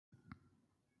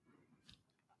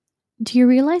Do you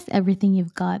realize everything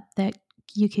you've got that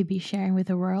you could be sharing with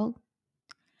the world?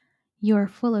 You're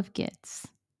full of gifts,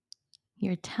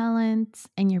 your talents,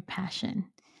 and your passion.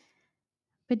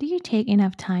 But do you take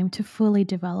enough time to fully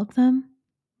develop them?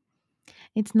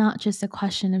 It's not just a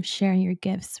question of sharing your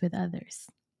gifts with others.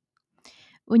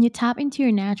 When you tap into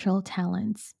your natural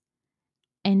talents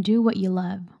and do what you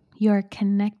love, you are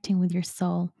connecting with your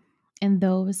soul, and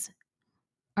those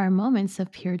are moments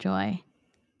of pure joy.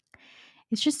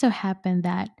 It's just so happened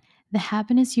that the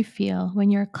happiness you feel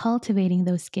when you're cultivating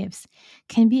those gifts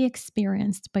can be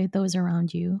experienced by those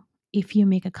around you if you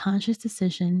make a conscious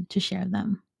decision to share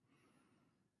them.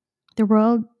 The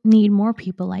world need more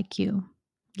people like you.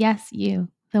 Yes, you,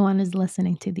 the one who's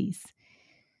listening to these.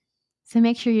 So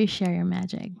make sure you share your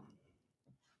magic.